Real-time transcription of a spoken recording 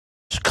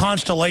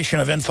constellation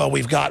of info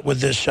we've got with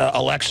this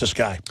Alexis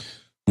guy?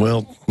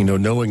 Well, you know,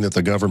 knowing that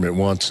the government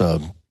wants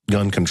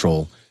gun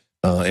control,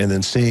 and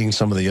then seeing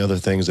some of the other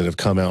things that have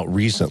come out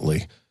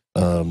recently,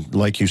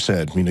 like you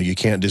said, you know, you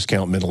can't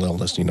discount mental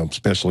illness. You know,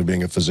 especially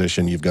being a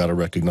physician, you've got to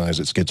recognize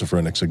that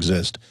schizophrenics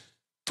exist.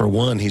 For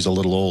one, he's a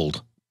little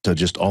old to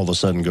just all of a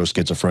sudden go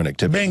schizophrenic.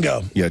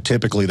 Bingo. Yeah,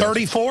 typically that's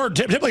 34.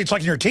 Typically, it's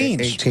like in your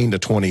teens. 18 to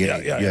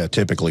 28. Yeah,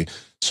 typically.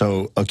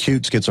 So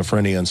acute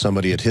schizophrenia in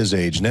somebody at his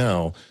age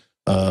now.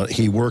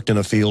 He worked in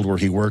a field where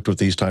he worked with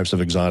these types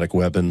of exotic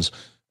weapons.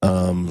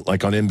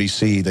 Like on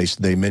NBC,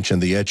 they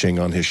mentioned the etching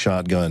on his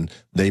shotgun.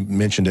 They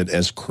mentioned it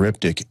as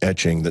cryptic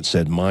etching that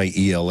said, "My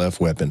ELF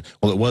weapon."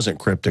 Well, it wasn't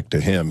cryptic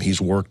to him.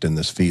 He's worked in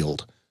this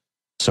field.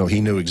 So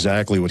he knew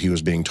exactly what he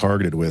was being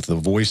targeted with. The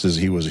voices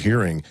he was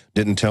hearing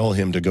didn't tell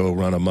him to go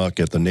run amok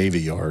at the Navy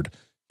Yard.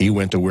 He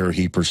went to where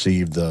he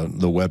perceived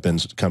the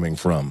weapons coming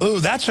from. Ooh,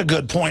 that's a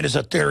good point as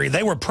a theory.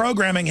 They were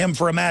programming him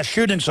for a mass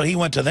shooting, so he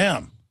went to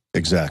them.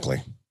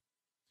 Exactly.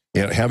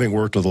 Yeah, having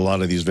worked with a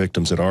lot of these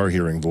victims that are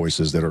hearing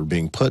voices that are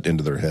being put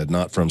into their head,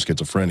 not from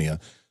schizophrenia,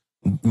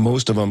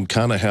 most of them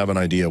kind of have an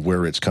idea of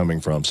where it's coming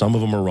from. Some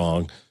of them are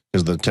wrong,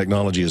 because the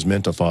technology is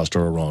meant to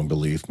foster a wrong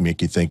belief,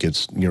 make you think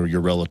it's, you know,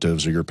 your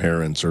relatives or your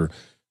parents or,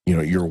 you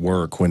know, your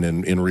work, when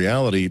in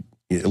reality,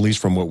 at least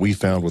from what we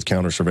found with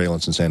counter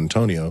surveillance in San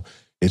Antonio,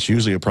 it's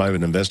usually a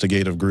private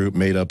investigative group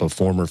made up of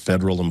former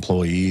federal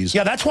employees.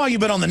 Yeah, that's why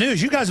you've been on the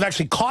news. You guys have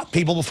actually caught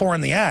people before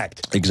in the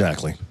act.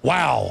 Exactly.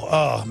 Wow.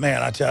 Oh,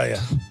 man, I tell you.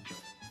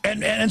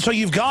 And so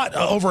you've got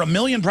over 1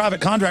 million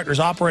private contractors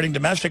operating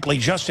domestically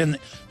just in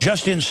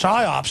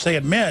PSYOPs, they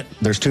admit.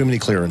 There's too many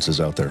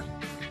clearances out there.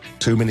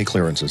 Too many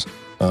clearances.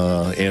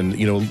 And,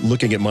 you know,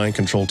 looking at mind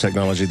control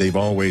technology, they've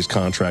always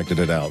contracted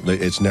it out.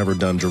 It's never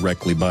done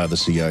directly by the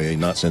CIA,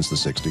 not since the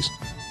 60s.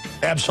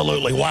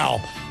 Absolutely.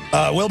 Wow.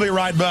 We'll be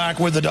right back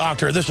with the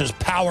doctor. This is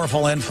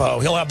powerful info.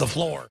 He'll have the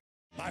floor.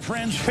 My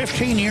friends,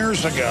 15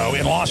 years ago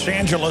in Los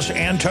Angeles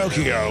and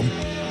Tokyo,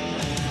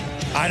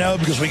 I know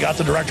because we got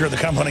the director of the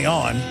company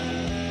on.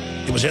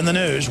 It was in the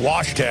news,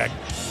 WashTech.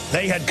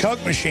 They had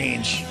Coke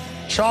machines,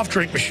 soft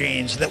drink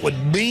machines that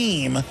would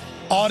beam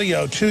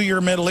audio to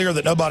your middle ear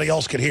that nobody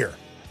else could hear.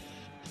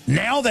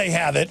 Now they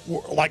have it,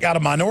 like out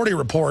of Minority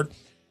Report,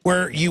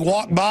 where you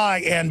walk by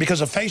and because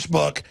of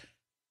Facebook,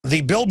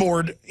 the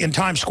billboard in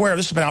Times Square,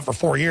 this has been out for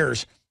 4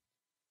 years,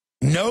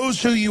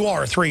 knows who you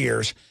are, 3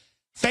 years,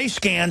 face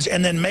scans,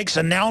 and then makes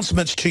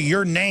announcements to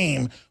your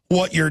name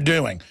what you're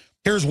doing.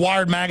 Here's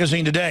Wired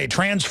Magazine today.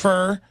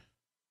 Transfer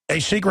a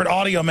secret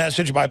audio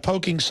message by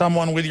poking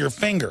someone with your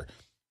finger.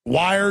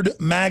 Wired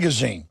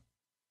Magazine.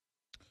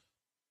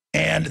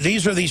 And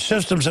these are these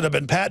systems that have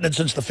been patented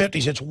since the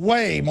 50s. It's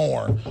way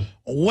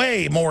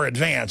more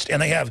advanced. And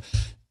they have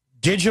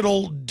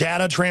digital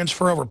data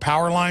transfer over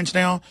power lines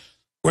now,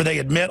 where they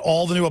admit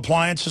all the new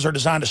appliances are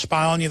designed to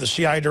spy on you, the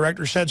CIA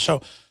director said.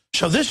 So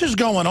this is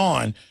going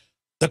on.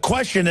 The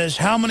question is,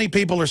 how many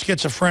people are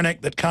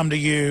schizophrenic that come to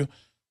you?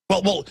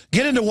 Well,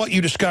 get into what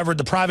you discovered,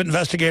 the private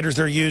investigators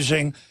they're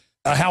using,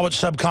 how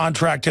it's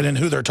subcontracted, and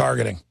who they're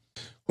targeting.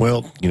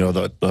 Well, you know,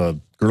 the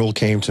girl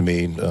came to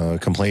me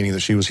complaining that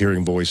she was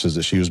hearing voices,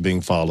 that she was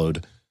being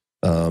followed,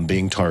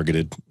 being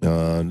targeted,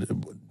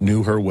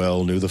 knew her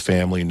well, knew the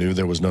family, knew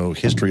there was no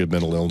history of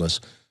mental illness,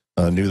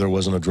 knew there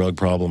wasn't a drug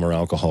problem or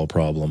alcohol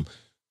problem,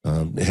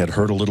 had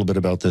heard a little bit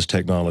about this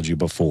technology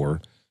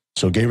before,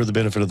 so gave her the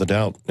benefit of the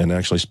doubt and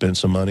actually spent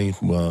some money.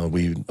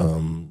 We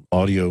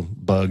audio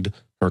bugged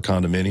her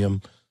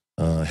condominium,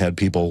 had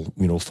people,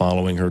 you know,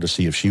 following her to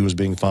see if she was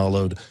being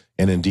followed.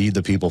 And indeed,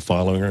 the people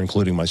following her,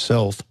 including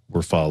myself,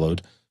 were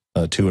followed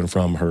to and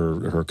from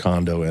her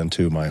condo and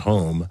to my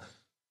home.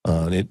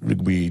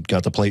 We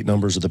got the plate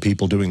numbers of the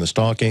people doing the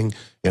stalking.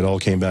 It all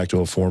came back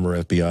to a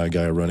former FBI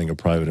guy running a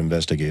private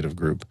investigative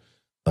group.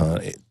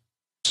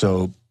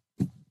 So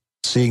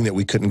seeing that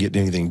we couldn't get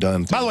anything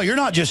done. By the way, you're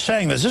not just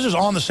saying this. This is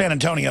on the San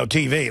Antonio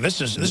TV. This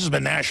has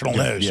been national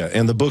news. Yeah,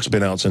 and the book's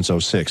been out since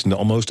 06.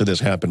 Most of this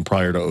happened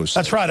prior to 06.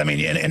 That's right. I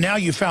mean, and now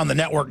you found the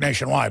network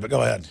nationwide, but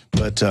go ahead.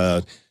 But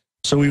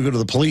so we go to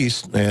the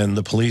police, and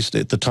the police,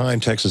 at the time,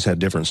 Texas had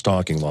different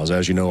stalking laws.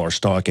 As you know, our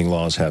stalking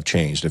laws have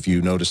changed. If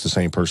you notice the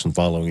same person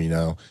following you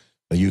now,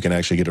 you can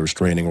actually get a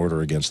restraining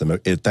order against them.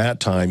 At that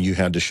time, you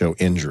had to show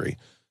injury.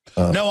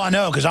 No, I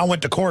know, because I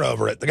went to court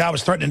over it. The guy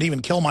was threatening to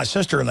even kill my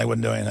sister, and they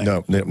wouldn't do anything.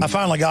 No, I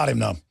finally got him,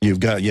 though.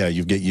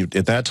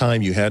 At that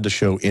time, you had to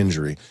show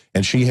injury,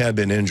 and she had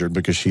been injured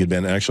because she had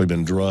actually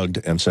been drugged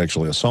and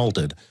sexually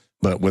assaulted.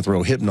 But with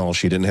Rohypnol,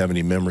 she didn't have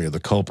any memory of the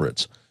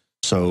culprits.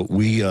 So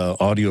we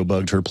audio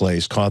bugged her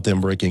place, caught them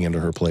breaking into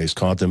her place,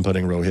 caught them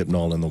putting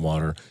Rohypnol in the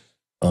water.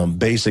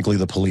 Basically,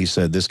 the police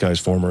said, this guy's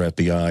former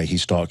FBI. He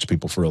stalks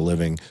people for a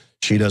living.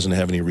 She doesn't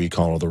have any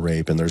recall of the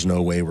rape, and there's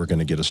no way we're going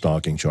to get a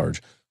stalking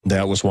charge.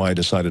 That was why I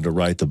decided to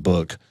write the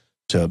book,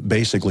 to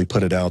basically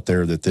put it out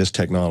there that this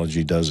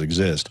technology does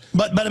exist.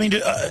 But I mean,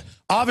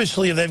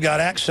 obviously, if they've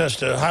got access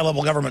to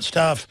high-level government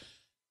stuff,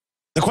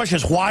 the question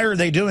is, why are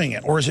they doing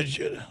it? Or is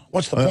it,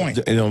 what's the point?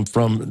 You know,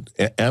 from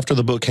after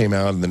the book came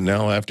out, and then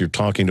now after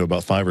talking to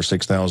about 5,000 or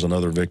 6,000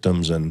 other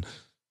victims and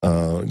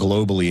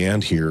globally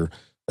and here,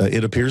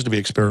 it appears to be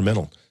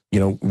experimental. You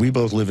know, we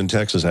both live in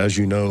Texas. As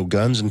you know,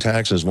 guns and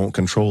taxes won't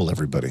control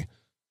everybody,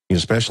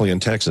 especially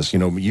in Texas. You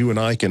know, you and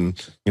I can,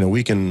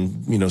 we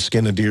can,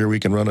 skin a deer, we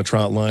can run a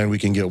trout line, we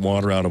can get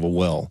water out of a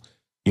well.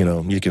 You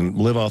know, you can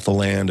live off the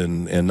land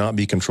and not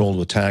be controlled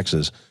with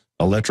taxes.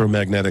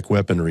 Electromagnetic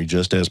weaponry,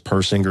 just as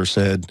Persinger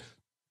said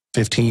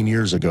 15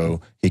 years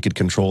ago, he could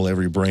control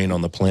every brain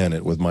on the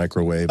planet with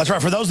microwave. That's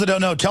right. For those that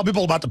don't know, tell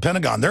people about the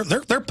Pentagon.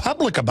 They're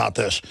public about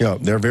this. Yeah,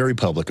 they're very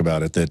public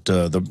about it. That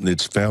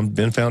it's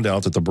been found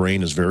out that the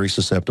brain is very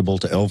susceptible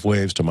to ELF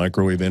waves, to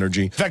microwave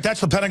energy. In fact, that's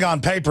the Pentagon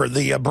paper.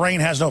 The brain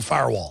has no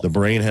firewall. The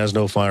brain has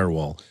no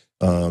firewall.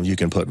 You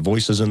can put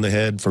voices in the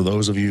head. For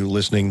those of you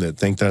listening that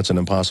think that's an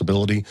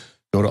impossibility,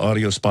 go to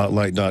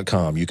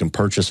audiospotlight.com. You can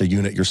purchase a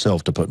unit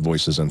yourself to put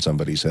voices in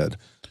somebody's head.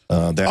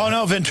 Oh,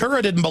 no,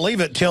 Ventura didn't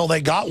believe it till they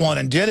got one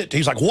and did it.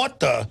 He's like, what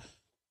the?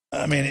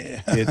 I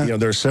mean.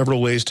 There are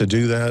several ways to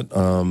do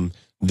that.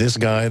 This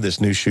guy, this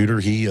new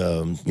shooter, he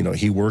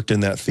worked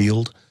in that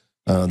field.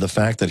 The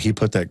fact that he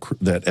put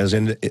that as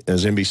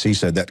NBC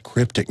said, that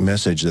cryptic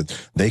message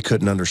that they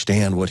couldn't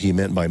understand what he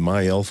meant by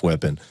my ELF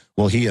weapon.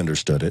 Well, he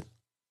understood it.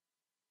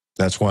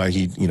 That's why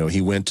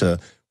he went to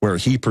where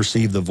he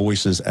perceived the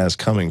voices as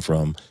coming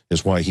from,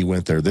 is why he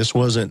went there. This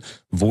wasn't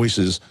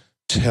voices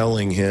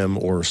telling him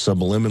or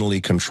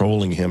subliminally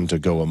controlling him to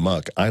go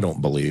amok, I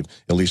don't believe,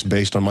 at least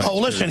based on my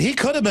experience. Listen, he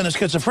could have been a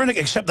schizophrenic,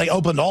 except they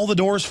opened all the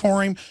doors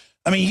for him.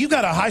 I mean, you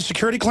got a high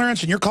security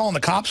clearance and you're calling the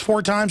cops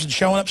 4 times and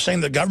showing up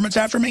saying the government's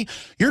after me.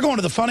 You're going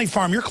to the funny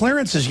farm. Your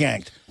clearance is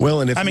yanked.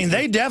 Well, and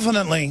they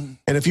definitely.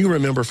 And if you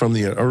remember from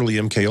the early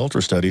MK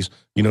Ultra studies,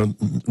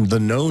 the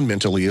known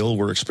mentally ill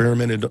were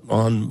experimented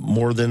on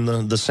more than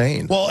the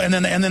sane. Well, and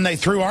then they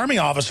threw Army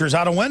officers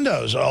out of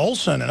windows,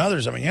 Olson and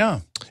others. I mean,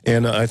 yeah.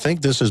 And I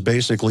think this is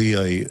basically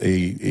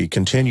a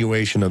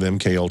continuation of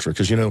MK Ultra,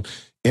 because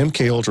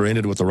MK Ultra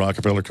ended with the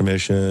Rockefeller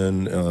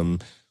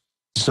Commission.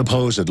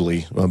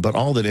 Supposedly, but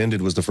all that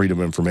ended was the freedom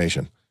of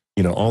information.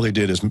 All they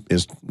did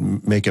is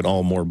make it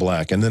all more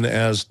black. And then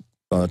as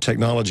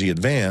technology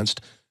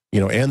advanced,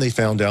 and they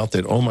found out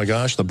that, oh my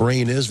gosh, the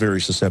brain is very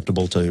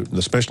susceptible to,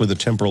 especially the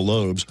temporal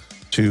lobes,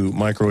 to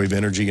microwave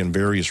energy and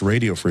various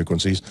radio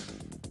frequencies.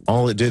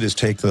 All it did is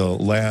take the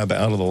lab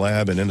out of the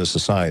lab and into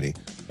society.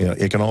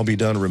 It can all be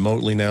done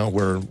remotely now,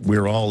 where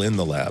we're all in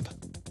the lab.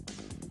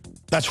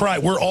 That's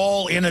right. We're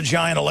all in a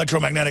giant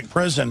electromagnetic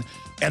prison.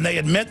 And they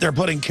admit they're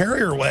putting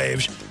carrier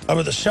waves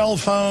over the cell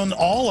phone,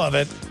 all of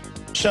it.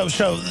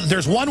 So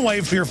there's one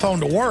wave for your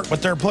phone to work,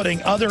 but they're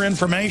putting other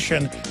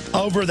information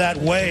over that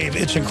wave.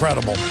 It's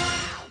incredible.